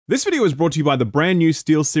This video is brought to you by the brand new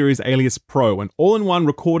SteelSeries Alias Pro, an all-in-one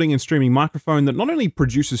recording and streaming microphone that not only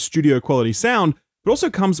produces studio quality sound, but also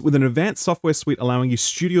comes with an advanced software suite allowing you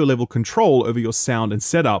studio-level control over your sound and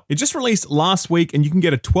setup. It just released last week, and you can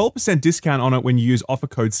get a 12% discount on it when you use offer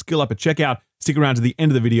code SKILLUP at checkout. Stick around to the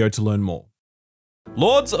end of the video to learn more.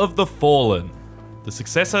 Lords of the Fallen, the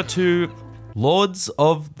successor to Lords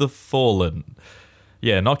of the Fallen.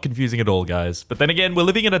 Yeah, not confusing at all, guys. But then again, we're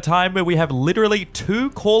living in a time where we have literally 2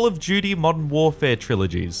 Call of Duty Modern Warfare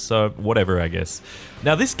trilogies, so whatever, I guess.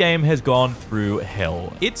 Now, this game has gone through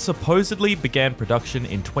hell. It supposedly began production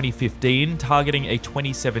in 2015, targeting a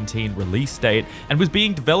 2017 release date, and was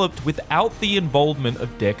being developed without the involvement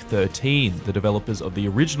of Deck 13, the developers of the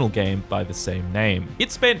original game by the same name.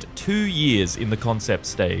 It spent 2 years in the concept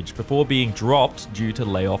stage before being dropped due to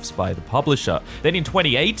layoffs by the publisher. Then in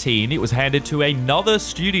 2018, it was handed to another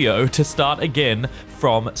studio to start again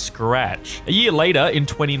from scratch. A year later, in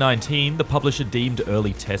 2019, the publisher deemed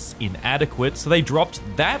early tests inadequate, so they dropped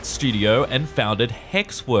that studio and founded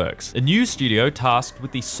Hexworks, a new studio tasked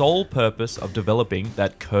with the sole purpose of developing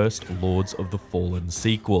that cursed Lords of the Fallen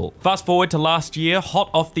sequel. Fast forward to last year, hot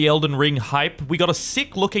off the Elden Ring hype, we got a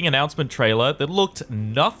sick-looking announcement trailer that looked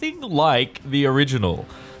nothing like the original.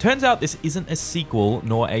 Turns out this isn't a sequel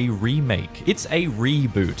nor a remake. It's a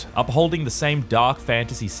reboot, upholding the same dark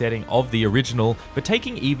fantasy setting of the original, but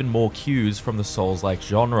taking even more cues from the Souls-like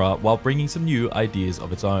genre while bringing some new ideas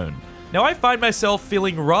of its own. Now, I find myself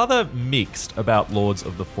feeling rather mixed about Lords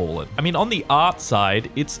of the Fallen. I mean, on the art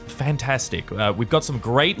side, it's fantastic. We've got some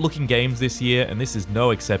great looking games this year, and this is no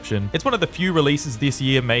exception. It's one of the few releases this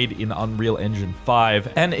year made in Unreal Engine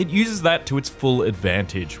 5, and it uses that to its full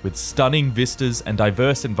advantage, with stunning vistas and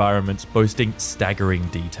diverse environments boasting staggering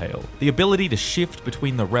detail. The ability to shift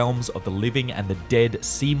between the realms of the living and the dead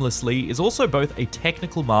seamlessly is also both a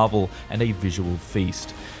technical marvel and a visual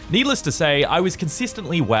feast. Needless to say, I was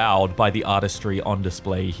consistently wowed by the artistry on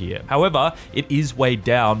display here. However, it is weighed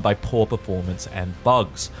down by poor performance and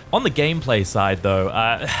bugs. On the gameplay side though,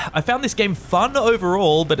 I found this game fun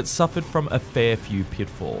overall, but it suffered from a fair few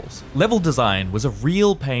pitfalls. Level design was a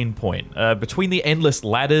real pain point. Between the endless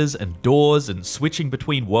ladders and doors and switching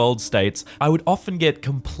between world states, I would often get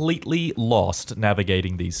completely lost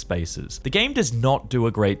navigating these spaces. The game does not do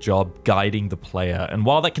a great job guiding the player, and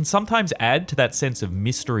while that can sometimes add to that sense of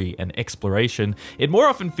mystery and exploration, it more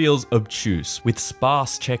often feels obtuse, with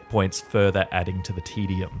sparse checkpoints further adding to the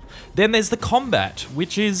tedium. Then there's the combat,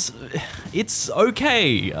 which is... it's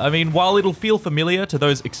okay. I mean, while it'll feel familiar to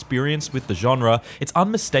those experienced with the genre, it's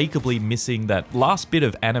unmistakably missing that last bit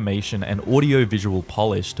of animation and audio-visual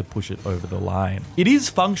polish to push it over the line. It is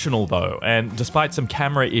functional though, and despite some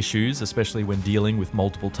camera issues, especially when dealing with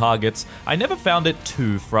multiple targets, I never found it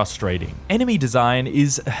too frustrating. Enemy design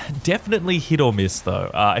is definitely hit or miss though.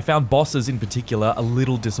 I found bosses in particular a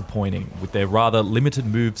little disappointing, with their rather limited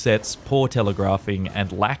movesets, poor telegraphing,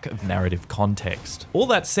 and lack of narrative context. All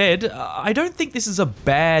that said, I don't think this is a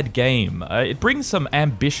bad game. It brings some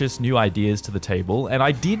ambitious new ideas to the table, and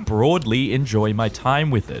I did broadly enjoy my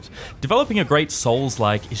time with it. Developing a great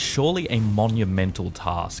Souls-like is surely a monumental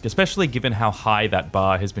task, especially given how high that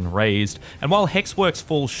bar has been raised, and while Hexworks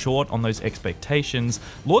falls short on those expectations,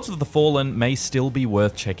 Lords of the Fallen may still be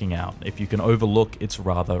worth checking out if you can overlook its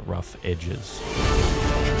rather rough edges.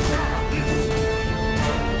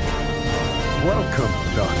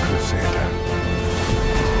 Welcome, Dark Crusader.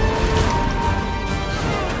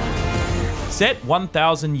 Set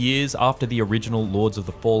 1,000 years after the original Lords of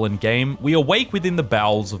the Fallen game, we awake within the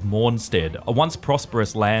bowels of Mornstead, a once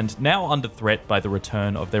prosperous land now under threat by the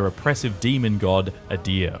return of their oppressive demon god,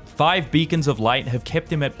 Adir. 5 beacons of light have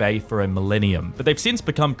kept him at bay for a millennium, but they've since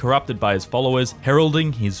become corrupted by his followers,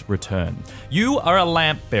 heralding his return. You are a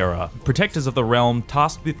lamp bearer, protectors of the realm,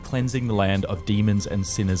 tasked with cleansing the land of demons and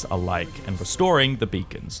sinners alike, and restoring the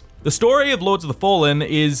beacons. The story of Lords of the Fallen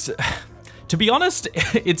is... to be honest,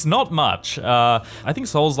 it's not much. I think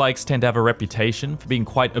Souls-likes tend to have a reputation for being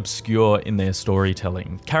quite obscure in their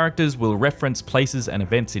storytelling. Characters will reference places and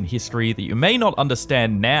events in history that you may not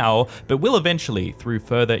understand now, but will eventually through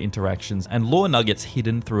further interactions and lore nuggets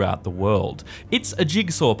hidden throughout the world. It's a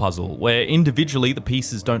jigsaw puzzle, where individually the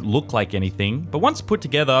pieces don't look like anything, but once put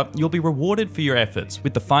together, you'll be rewarded for your efforts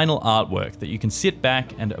with the final artwork that you can sit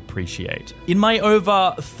back and appreciate. In my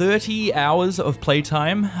over 30 hours of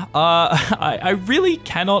playtime, I really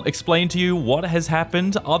cannot explain to you what has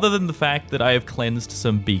happened other than the fact that I have cleansed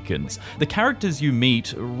some beacons. The characters you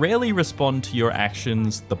meet rarely respond to your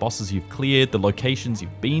actions, the bosses you've cleared, the locations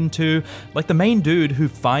you've been to. Like the main dude who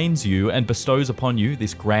finds you and bestows upon you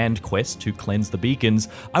this grand quest to cleanse the beacons,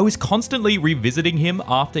 I was constantly revisiting him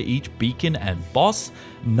after each beacon and boss.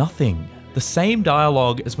 Nothing. The same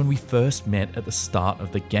dialogue as when we first met at the start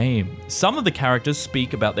of the game. Some of the characters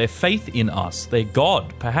speak about their faith in us, their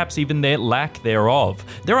god, perhaps even their lack thereof.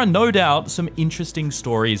 There are no doubt some interesting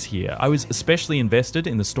stories here. I was especially invested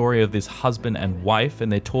in the story of this husband and wife and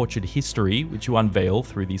their tortured history, which you unveil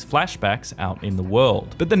through these flashbacks out in the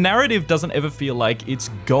world. But the narrative doesn't ever feel like it's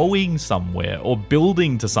going somewhere or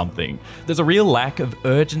building to something. There's a real lack of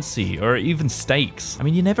urgency or even stakes. I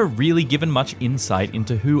mean, you're never really given much insight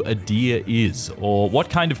into who Adir is, or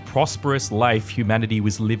what kind of prosperous life humanity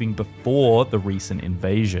was living before the recent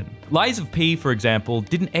invasion. Lies of P, for example,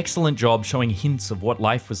 did an excellent job showing hints of what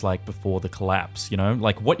life was like before the collapse, you know,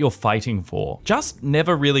 like what you're fighting for. Just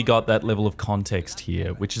never really got that level of context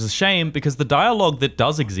here, which is a shame because the dialogue that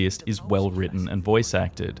does exist is well written and voice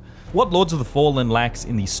acted. What Lords of the Fallen lacks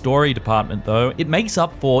in the story department though, it makes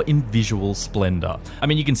up for in visual splendor. I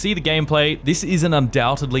mean, you can see the gameplay. This is an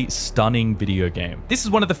undoubtedly stunning video game. This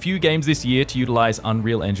is one of the few games this year to utilize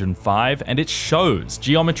Unreal Engine 5, and it shows.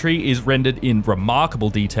 Geometry is rendered in remarkable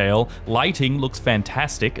detail. Lighting looks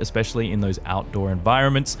fantastic, especially in those outdoor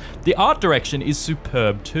environments. The art direction is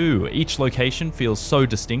superb too. Each location feels so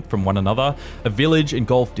distinct from one another. A village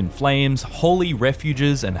engulfed in flames, holy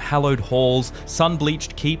refuges and hallowed halls,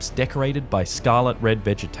 sun-bleached keeps decorated by scarlet red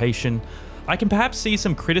vegetation. I can perhaps see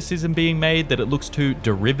some criticism being made that it looks too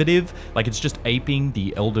derivative, like it's just aping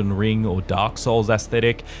the Elden Ring or Dark Souls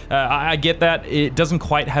aesthetic. I get that it doesn't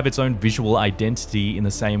quite have its own visual identity in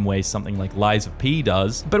the same way something like Lies of P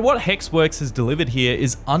does, but what Hexworks has delivered here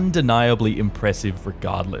is undeniably impressive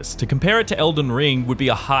regardless. To compare it to Elden Ring would be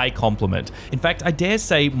a high compliment. In fact, I dare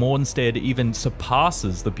say Mornstead even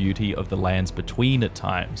surpasses the beauty of the Lands Between at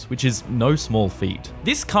times, which is no small feat.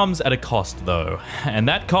 This comes at a cost though, and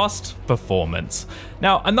that cost, performance.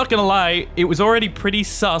 Now, I'm not gonna lie, it was already pretty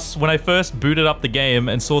sus when I first booted up the game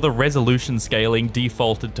and saw the resolution scaling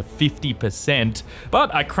defaulted to 50%,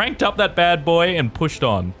 but I cranked up that bad boy and pushed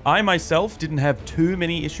on. I myself didn't have too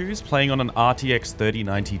many issues playing on an RTX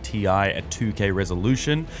 3090 Ti at 2K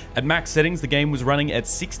resolution. At max settings, the game was running at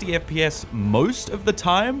 60 FPS most of the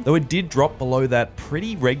time, though it did drop below that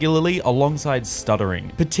pretty regularly alongside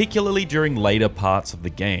stuttering, particularly during later parts of the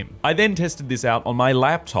game. I then tested this out on my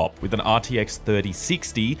laptop with an RTX 3060,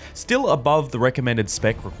 still above the recommended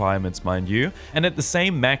spec requirements, mind you, and at the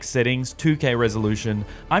same max settings, 2K resolution,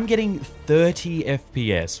 I'm getting 30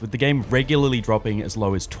 FPS, with the game regularly dropping as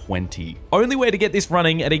low as 20. Only way to get this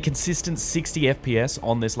running at a consistent 60 FPS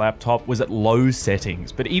on this laptop was at low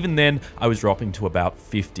settings, but even then, I was dropping to about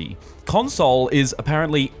 50. Console is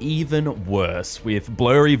apparently even worse, with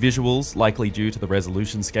blurry visuals, likely due to the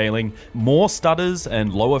resolution scaling, more stutters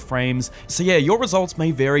and lower frames, so yeah, your results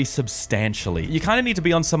may vary substantially. You kind of need to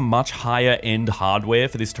be on some much higher end hardware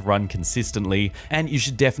for this to run consistently, and you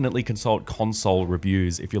should definitely consult console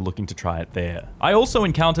reviews if you're looking to try it there. I also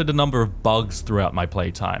encountered a number of bugs throughout my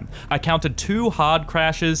playtime. I countered 2 hard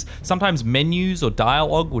crashes, sometimes menus or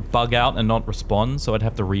dialogue would bug out and not respond, so I'd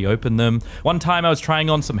have to reopen them. One time I was trying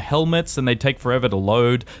on some helmets and they'd take forever to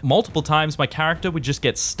load. Multiple times my character would just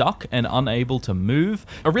get stuck and unable to move.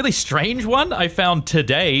 A really strange one I found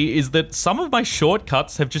today is that some of my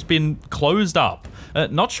shortcuts have just been closed up.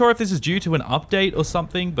 Not sure if this is due to an update or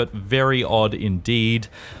something, but very odd indeed.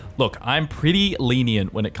 Look, I'm pretty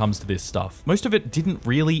lenient when it comes to this stuff. Most of it didn't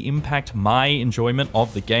really impact my enjoyment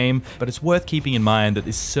of the game, but it's worth keeping in mind that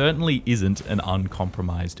this certainly isn't an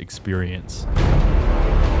uncompromised experience.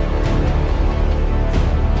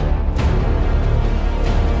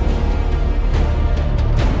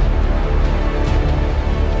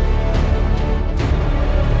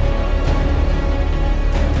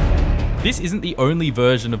 This isn't the only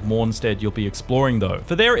version of Mornstead you'll be exploring though,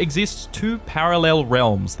 for there exists 2 parallel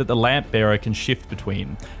realms that the Lamp Bearer can shift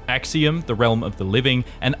between. Axiom, the realm of the living,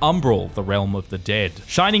 and Umbral, the realm of the dead.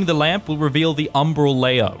 Shining the lamp will reveal the Umbral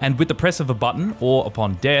layer, and with the press of a button, or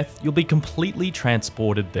upon death, you'll be completely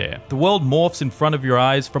transported there. The world morphs in front of your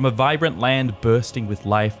eyes from a vibrant land bursting with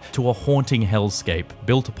life to a haunting hellscape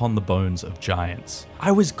built upon the bones of giants.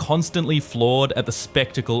 I was constantly floored at the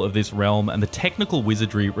spectacle of this realm and the technical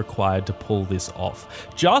wizardry required to pull this off.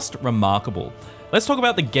 Just remarkable. Let's talk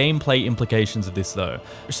about the gameplay implications of this though.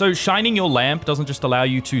 So shining your lamp doesn't just allow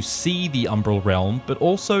you to see the Umbral Realm, but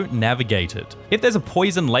also navigate it. If there's a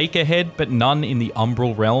poison lake ahead, but none in the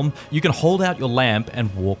Umbral Realm, you can hold out your lamp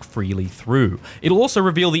and walk freely through. It'll also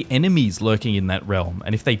reveal the enemies lurking in that realm,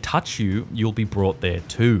 and if they touch you, you'll be brought there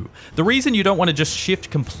too. The reason you don't want to just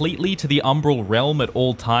shift completely to the Umbral Realm at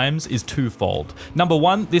all times is twofold. Number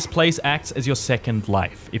one, this place acts as your second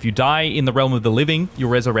life. If you die in the realm of the living, you'll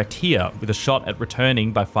resurrect here, with a shot at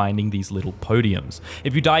returning by finding these little podiums.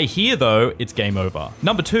 If you die here though, it's game over.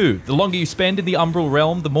 Number two, the longer you spend in the Umbral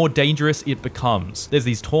Realm, the more dangerous it becomes. There's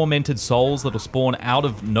these tormented souls that'll spawn out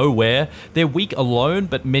of nowhere. They're weak alone,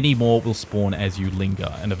 but many more will spawn as you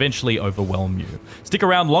linger, and eventually overwhelm you. Stick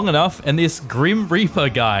around long enough, and this Grim Reaper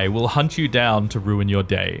guy will hunt you down to ruin your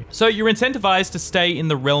day. So you're incentivized to stay in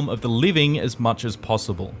the realm of the living as much as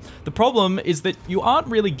possible. The problem is that you aren't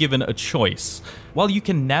really given a choice. While you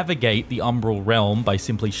can navigate the Umbral Realm by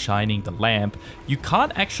simply shining the lamp, you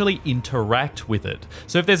can't actually interact with it.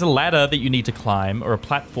 So if there's a ladder that you need to climb or a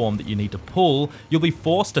platform that you need to pull, you'll be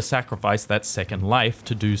forced to sacrifice that second life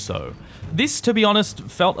to do so. This, to be honest,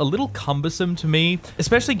 felt a little cumbersome to me,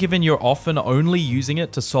 especially given you're often only using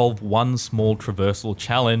it to solve one small traversal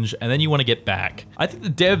challenge and then you want to get back. I think the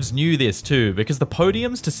devs knew this too, because the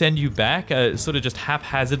podiums to send you back are sort of just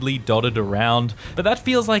haphazardly dotted around, but that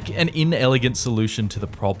feels like an inelegant solution to the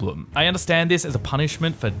problem. I understand this as a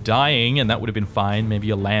punishment for dying, and that would have been fine, maybe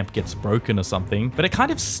your lamp gets broken or something, but it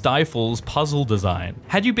kind of stifles puzzle design.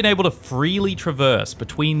 Had you been able to freely traverse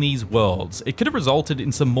between these worlds, it could have resulted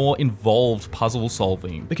in some more involved puzzle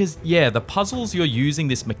solving, because yeah, the puzzles you're using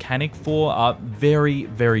this mechanic for are very,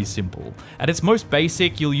 very simple. At its most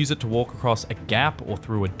basic, you'll use it to walk across a gap or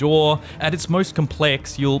through a door. At its most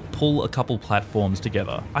complex, you'll pull a couple platforms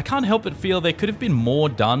together. I can't help but feel there could have been more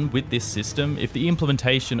done with this system if the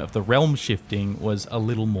implementation of the realm shifting was a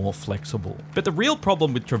little more flexible. But the real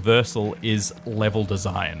problem with traversal is level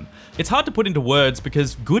design. It's hard to put into words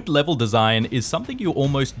because good level design is something you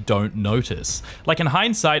almost don't notice. Like in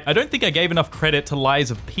hindsight, I don't think I gave enough credit to Lies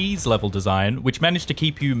of P's level design, which managed to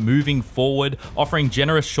keep you moving forward, offering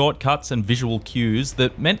generous shortcuts and visual cues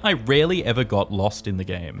that meant I rarely ever got lost in the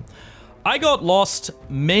game. I got lost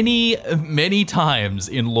many, many times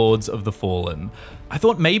in Lords of the Fallen. I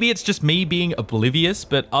thought maybe it's just me being oblivious,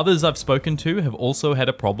 but others I've spoken to have also had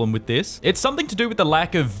a problem with this. It's something to do with the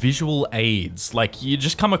lack of visual aids. Like, you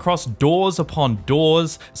just come across doors upon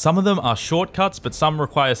doors. Some of them are shortcuts, but some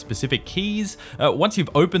require specific keys. Once you've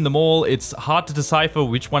opened them all, it's hard to decipher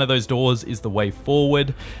which one of those doors is the way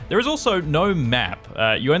forward. There is also no map.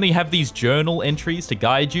 You only have these journal entries to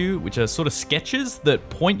guide you, which are sort of sketches that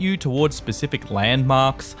point you towards specific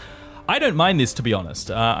landmarks. I don't mind this, to be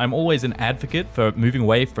honest. I'm always an advocate for moving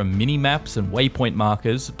away from mini-maps and waypoint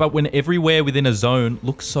markers, but when everywhere within a zone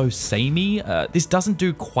looks so samey, this doesn't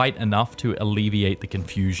do quite enough to alleviate the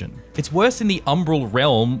confusion. It's worse in the Umbral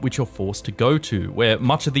Realm, which you're forced to go to, where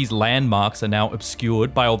much of these landmarks are now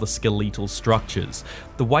obscured by all the skeletal structures.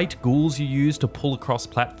 The white ghouls you use to pull across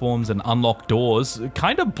platforms and unlock doors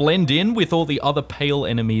kind of blend in with all the other pale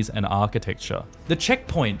enemies and architecture. The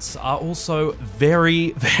checkpoints are also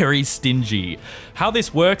very, very stingy. How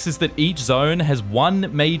this works is that each zone has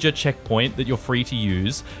one major checkpoint that you're free to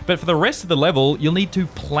use, but for the rest of the level, you'll need to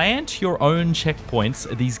plant your own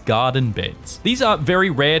checkpoints at these garden beds. These are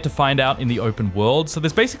very rare to find out in the open world, so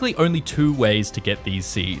there's basically only two ways to get these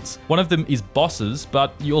seeds. One of them is bosses,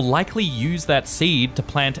 but you'll likely use that seed to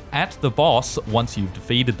plant at the boss once you've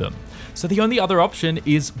defeated them. So the only other option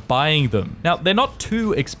is buying them. Now, they're not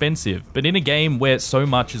too expensive, but in a game where so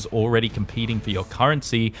much is already competing for your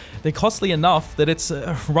currency, they're costly enough that it's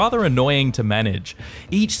rather annoying to manage.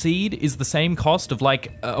 Each seed is the same cost of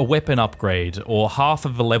like a weapon upgrade or half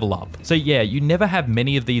of a level up. So yeah, you never have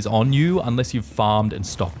many of these on you unless you've farmed and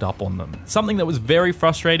stocked up on them. Something that was very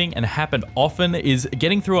frustrating and happened often is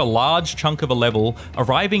getting through a large chunk of a level,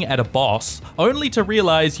 arriving at a boss, only to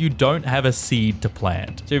realize you don't have a seed to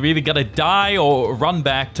plant. So you've either got to die or run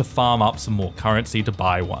back to farm up some more currency to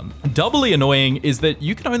buy one. Doubly annoying is that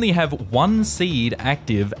you can only have one seed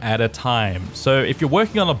active at a time. So if you're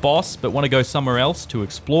working on a boss but want to go somewhere else to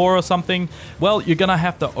explore or something, well, you're gonna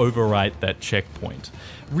have to overwrite that checkpoint.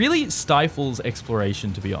 really stifles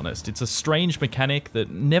exploration, to be honest. It's a strange mechanic that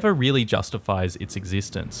never really justifies its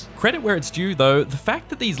existence. Credit where it's due though, the fact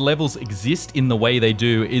that these levels exist in the way they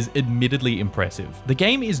do is admittedly impressive. The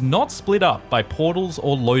game is not split up by portals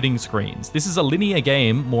or loading screens. This is a linear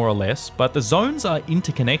game, more or less, but the zones are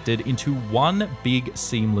interconnected into one big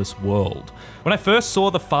seamless world. When I first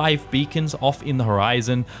saw the 5 beacons off in the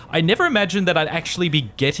horizon, I never imagined that I'd actually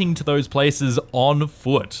be getting to those places on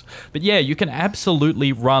foot. But yeah, you can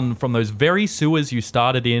absolutely run from those very sewers you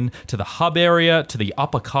started in to the hub area to the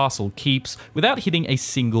upper castle keeps without hitting a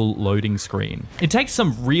single loading screen. It takes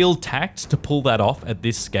some real tact to pull that off at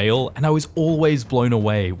this scale, and I was always blown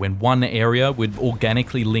away when one area would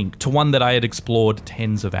organically link to one that I had explored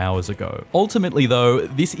tens of hours ago. Ultimately though,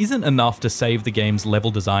 this isn't enough to save the game's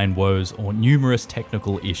level design woes or numerous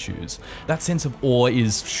technical issues. That sense of awe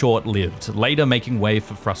is short-lived, later making way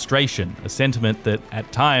for frustration, a sentiment that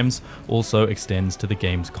at times also extends to the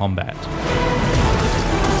game's combat.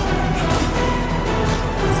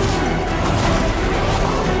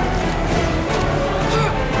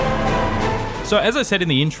 So as I said in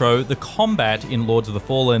the intro, the combat in Lords of the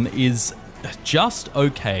Fallen is just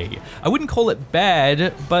okay. I wouldn't call it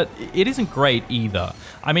bad, but it isn't great either.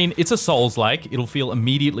 I mean, it's a Souls-like, it'll feel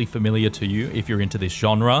immediately familiar to you if you're into this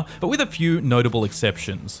genre, but with a few notable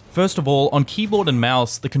exceptions. First of all, on keyboard and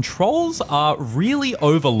mouse, the controls are really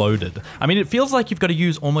overloaded. I mean, it feels like you've got to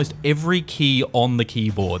use almost every key on the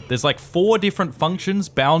keyboard. There's like 4 different functions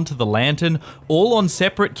bound to the lantern, all on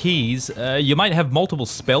separate keys. You might have multiple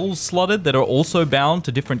spells slotted that are also bound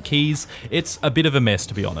to different keys. It's a bit of a mess,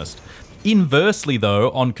 to be honest. Inversely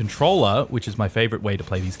though, on controller, which is my favorite way to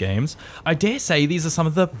play these games, I dare say these are some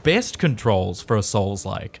of the best controls for a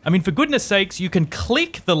Souls-like. I mean, for goodness sakes, you can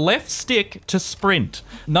click the left stick to sprint.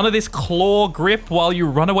 None of this claw grip while you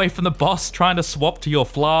run away from the boss trying to swap to your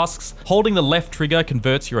flasks. Holding the left trigger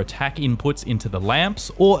converts your attack inputs into the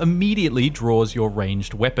lamps, or immediately draws your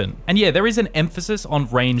ranged weapon. And yeah, there is an emphasis on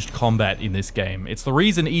ranged combat in this game. It's the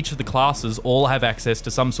reason each of the classes all have access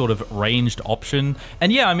to some sort of ranged option.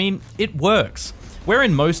 And yeah, I mean, it works. Where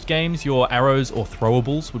in most games your arrows or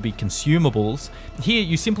throwables would be consumables, here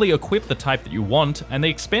you simply equip the type that you want and they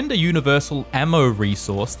expend a universal ammo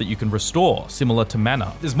resource that you can restore, similar to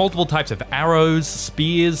mana. There's multiple types of arrows,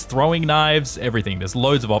 spears, throwing knives, everything. There's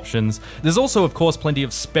loads of options. There's also, of course, plenty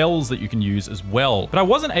of spells that you can use as well, but I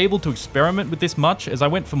wasn't able to experiment with this much as I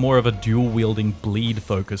went for more of a dual-wielding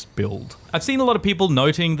bleed-focused build. I've seen a lot of people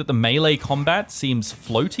noting that the melee combat seems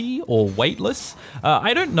floaty or weightless.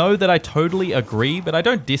 I don't know that I totally agree, but I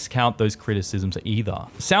don't discount those criticisms either.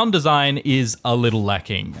 Sound design is a little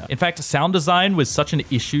lacking. In fact, sound design was such an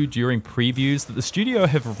issue during previews that the studio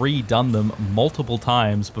have redone them multiple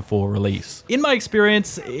times before release. In my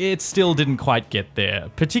experience, it still didn't quite get there,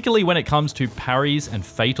 particularly when it comes to parries and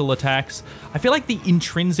fatal attacks. I feel like the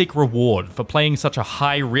intrinsic reward for playing such a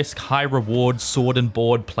high-risk, high-reward sword and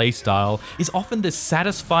board playstyle is often the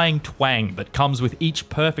satisfying twang that comes with each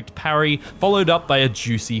perfect parry followed up by a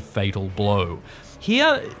juicy fatal blow.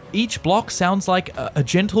 Here, each block sounds like a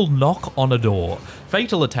gentle knock on a door.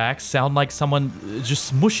 Fatal attacks sound like someone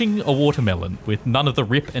just smushing a watermelon with none of the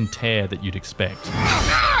rip and tear that you'd expect.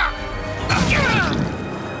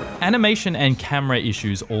 Animation and camera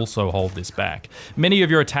issues also hold this back. Many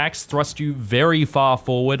of your attacks thrust you very far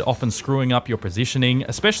forward, often screwing up your positioning,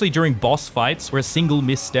 especially during boss fights where a single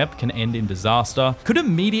misstep can end in disaster. Could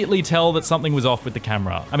immediately tell that something was off with the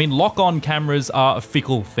camera. I mean, lock-on cameras are a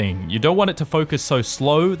fickle thing. You don't want it to focus so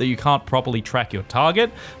slow that you can't properly track your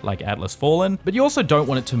target, like Atlas Fallen, but you also don't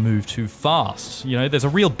want it to move too fast. You know, there's a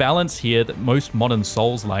real balance here that most modern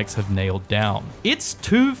Souls-likes have nailed down. It's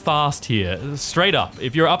too fast here, straight up.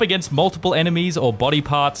 If you're up against multiple enemies or body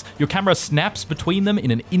parts, your camera snaps between them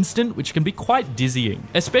in an instant, which can be quite dizzying.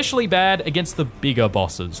 Especially bad against the bigger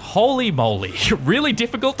bosses. Holy moly, really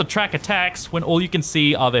difficult to track attacks when all you can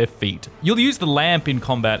see are their feet. You'll use the lamp in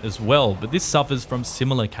combat as well, but this suffers from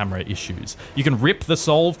similar camera issues. You can rip the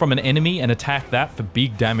soul from an enemy and attack that for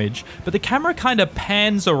big damage, but the camera kind of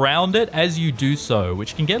pans around it as you do so,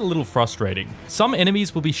 which can get a little frustrating. Some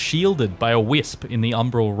enemies will be shielded by a wisp in the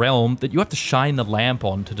Umbral Realm that you have to shine the lamp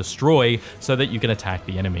on to destroy so that you can attack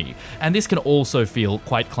the enemy. And this can also feel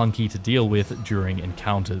quite clunky to deal with during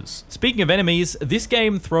encounters. Speaking of enemies, this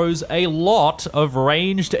game throws a lot of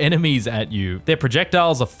ranged enemies at you. Their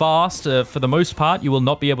projectiles are fast. For the most part, you will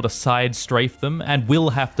not be able to side strafe them and will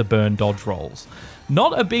have to burn dodge rolls.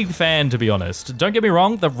 Not a big fan, to be honest. Don't get me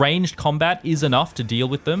wrong, the ranged combat is enough to deal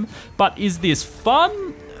with them, but is this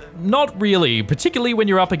fun? Not really, particularly when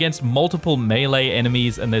you're up against multiple melee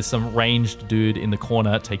enemies and there's some ranged dude in the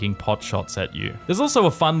corner taking pot shots at you. There's also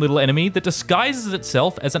a fun little enemy that disguises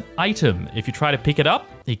itself as an item. If you try to pick it up,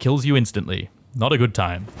 he kills you instantly. Not a good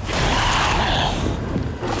time.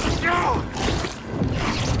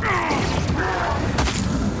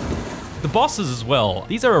 The bosses as well.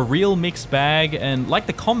 These are a real mixed bag, and like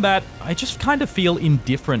the combat, I just kind of feel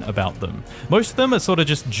indifferent about them. Most of them are sort of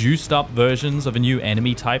just juiced up versions of a new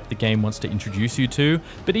enemy type the game wants to introduce you to,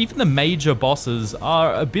 but even the major bosses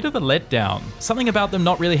are a bit of a letdown. Something about them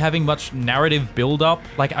not really having much narrative build-up.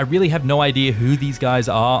 Like, I really have no idea who these guys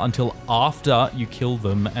are until after you kill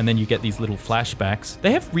them, and then you get these little flashbacks.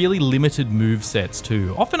 They have really limited move sets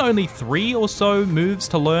too, often only 3 or so moves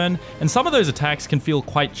to learn, and some of those attacks can feel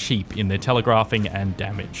quite cheap in their telegraphing and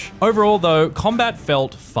damage. Overall though, combat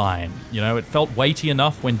felt fine. You know, it felt weighty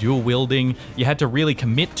enough when dual wielding. You had to really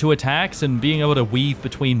commit to attacks, and being able to weave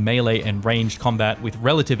between melee and ranged combat with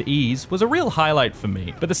relative ease was a real highlight for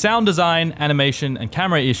me. But the sound design, animation, and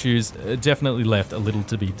camera issues definitely left a little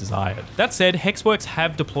to be desired. That said, Hexworks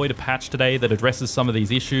have deployed a patch today that addresses some of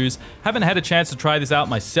these issues. Haven't had a chance to try this out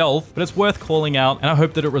myself, but it's worth calling out, and I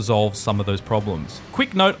hope that it resolves some of those problems.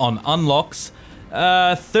 Quick note on unlocks.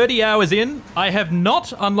 30 hours in, I have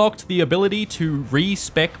not unlocked the ability to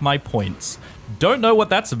respec my points. Don't know what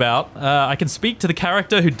that's about. I can speak to the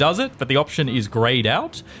character who does it, but the option is grayed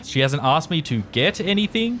out. She hasn't asked me to get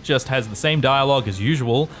anything, just has the same dialogue as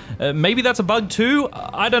usual. Maybe that's a bug too?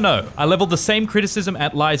 I don't know. I leveled the same criticism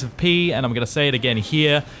at Lies of P, and I'm gonna say it again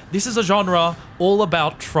here. This is a genre all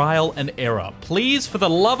about trial and error. Please, for the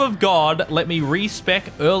love of God, let me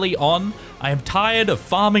respec early on. I am tired of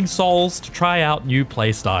farming souls to try out new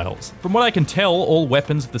playstyles. From what I can tell, all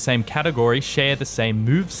weapons of the same category share the same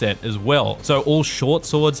moveset as well. So all short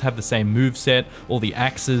swords have the same moveset, all the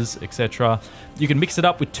axes, etc. You can mix it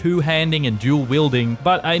up with two-handing and dual wielding,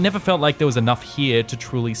 but I never felt like there was enough here to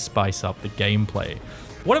truly spice up the gameplay.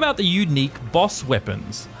 What about the unique boss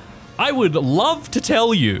weapons? I would love to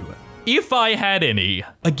tell you, if I had any.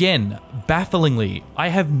 Again, bafflingly, I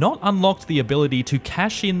have not unlocked the ability to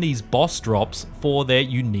cash in these boss drops for their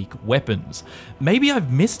unique weapons. Maybe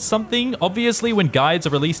I've missed something. Obviously, when guides are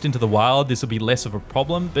released into the wild, this will be less of a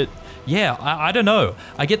problem, but yeah, I don't know.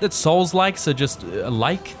 I get that Souls-likes are just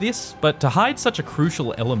like this, but to hide such a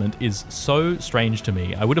crucial element is so strange to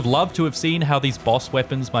me. I would have loved to have seen how these boss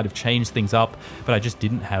weapons might have changed things up, but I just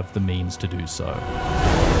didn't have the means to do so.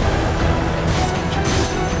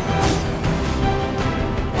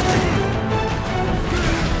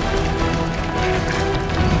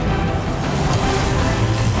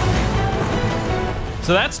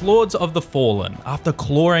 So that's Lords of the Fallen. After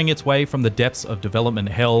clawing its way from the depths of development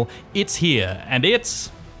hell, it's here, and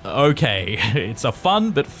it's okay. It's a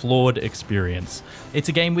fun but flawed experience. It's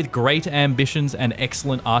a game with great ambitions and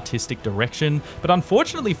excellent artistic direction, but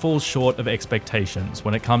unfortunately falls short of expectations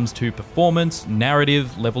when it comes to performance,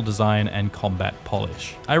 narrative, level design, and combat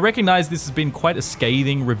polish. I recognize this has been quite a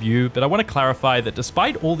scathing review, but I want to clarify that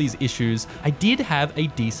despite all these issues, I did have a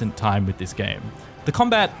decent time with this game. The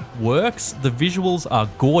combat works, the visuals are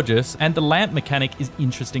gorgeous, and the lamp mechanic is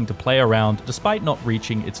interesting to play around despite not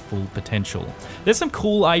reaching its full potential. There's some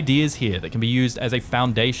cool ideas here that can be used as a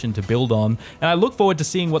foundation to build on, and I look forward to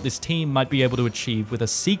seeing what this team might be able to achieve with a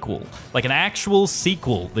sequel, like an actual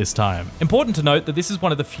sequel this time. Important to note that this is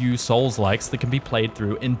one of the few Souls-likes that can be played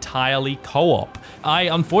through entirely co-op. I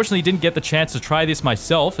unfortunately didn't get the chance to try this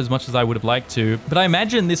myself as much as I would have liked to, but I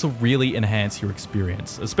imagine this will really enhance your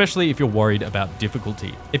experience, especially if you're worried about difficulty.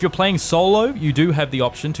 If you're playing solo, you do have the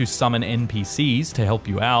option to summon NPCs to help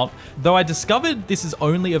you out, though I discovered this is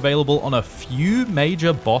only available on a few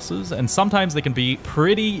major bosses, and sometimes they can be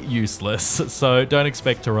pretty useless, so don't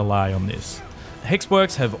expect to rely on this.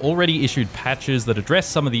 Hexworks have already issued patches that address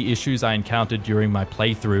some of the issues I encountered during my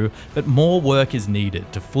playthrough, but more work is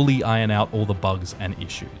needed to fully iron out all the bugs and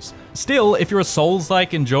issues. Still, if you're a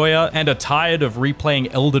Souls-like enjoyer and are tired of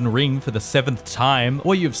replaying Elden Ring for the 7th time,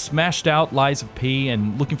 or you've smashed out Lies of P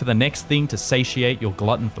and looking for the next thing to satiate your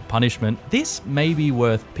glutton for punishment, this may be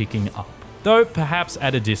worth picking up. Though perhaps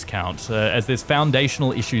at a discount, as there's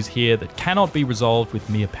foundational issues here that cannot be resolved with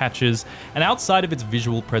mere patches, and outside of its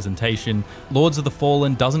visual presentation, Lords of the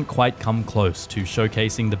Fallen doesn't quite come close to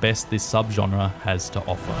showcasing the best this subgenre has to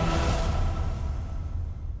offer.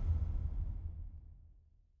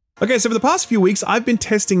 Okay, so for the past few weeks, I've been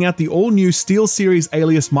testing out the all-new SteelSeries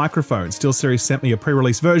Alias microphone. SteelSeries sent me a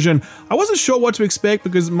pre-release version. I wasn't sure what to expect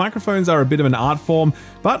because microphones are a bit of an art form,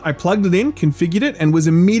 but I plugged it in, configured it, and was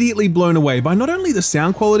immediately blown away by not only the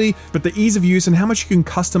sound quality, but the ease of use and how much you can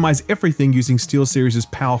customize everything using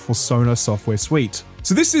SteelSeries' powerful Sonos software suite.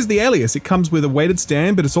 So this is the Alias. It comes with a weighted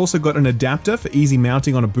stand, but it's also got an adapter for easy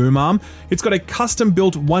mounting on a boom arm. It's got a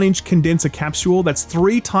custom-built 1-inch condenser capsule that's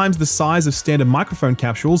 3 times the size of standard microphone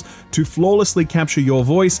capsules to flawlessly capture your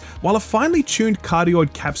voice, while a finely tuned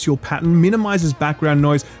cardioid capsule pattern minimizes background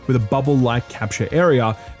noise with a bubble-like capture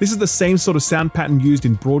area. This is the same sort of sound pattern used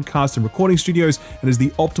in broadcast and recording studios and is the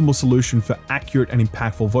optimal solution for accurate and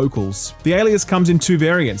impactful vocals. The Alias comes in 2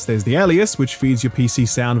 variants. There's the Alias, which feeds your PC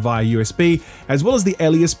sound via USB, as well as the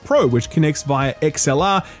Alias Pro, which connects via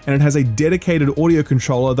XLR, and it has a dedicated audio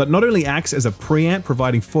controller that not only acts as a preamp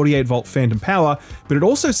providing 48-volt phantom power, but it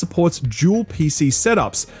also supports dual PC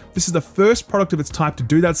setups. This is the first product of its type to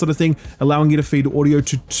do that sort of thing, allowing you to feed audio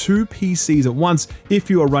to 2 PCs at once if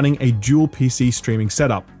you are running a dual PC streaming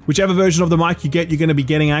setup. Whichever version of the mic you get, you're going to be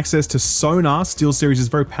getting access to Sonar, SteelSeries'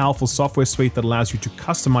 very powerful software suite that allows you to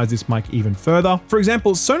customize this mic even further. For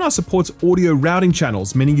example, Sonar supports audio routing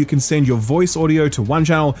channels, meaning you can send your voice audio to one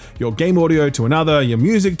channel, your game audio to another, your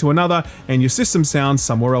music to another, and your system sound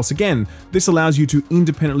somewhere else again. This allows you to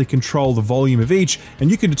independently control the volume of each, and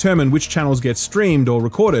you can determine which channels get streamed or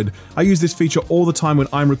recorded. I use this feature all the time when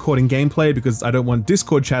I'm recording gameplay because I don't want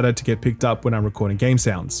Discord chatter to get picked up when I'm recording game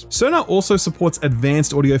sounds. Sonar also supports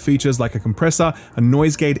advanced audio features like a compressor, a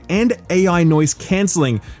noise gate, and AI noise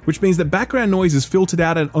cancelling, which means that background noise is filtered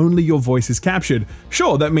out and only your voice is captured.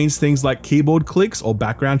 Sure, that means things like keyboard clicks or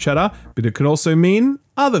background chatter, but it can also mean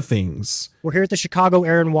other things. We're here at the Chicago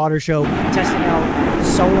Air and Water Show testing out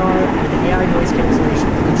Sonar and the AI noise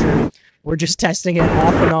cancellation feature. We're just testing it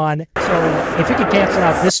off and on. So if it can cancel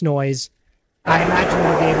out this noise, I imagine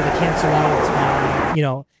we'll be able to cancel out, you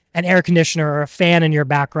know, an air conditioner or a fan in your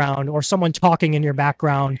background or someone talking in your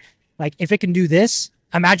background. Like, if it can do this,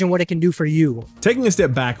 imagine what it can do for you. Taking a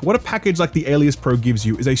step back, what a package like the Alias Pro gives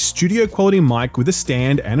you is a studio quality mic with a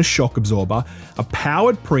stand and a shock absorber, a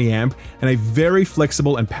powered preamp, and a very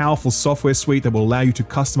flexible and powerful software suite that will allow you to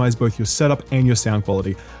customize both your setup and your sound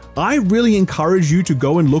quality. I really encourage you to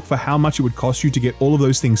go and look for how much it would cost you to get all of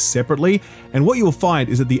those things separately, and what you will find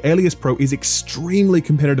is that the Alias Pro is extremely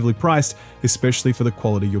competitively priced, especially for the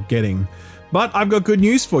quality you're getting. But I've got good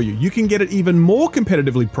news for you. You can get it even more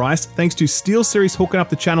competitively priced thanks to SteelSeries hooking up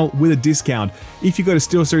the channel with a discount. If you go to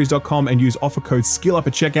steelseries.com and use offer code SKILLUP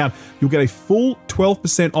at checkout, you'll get a full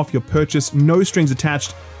 12% off your purchase, no strings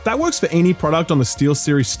attached. That works for any product on the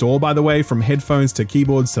SteelSeries store, by the way, from headphones to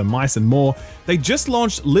keyboards to mice and more. They just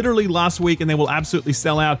launched literally last week and they will absolutely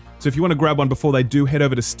sell out. So if you want to grab one before they do, head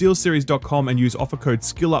over to steelseries.com and use offer code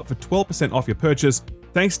SKILLUP for 12% off your purchase.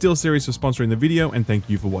 Thanks SteelSeries for sponsoring the video, and thank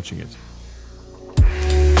you for watching it.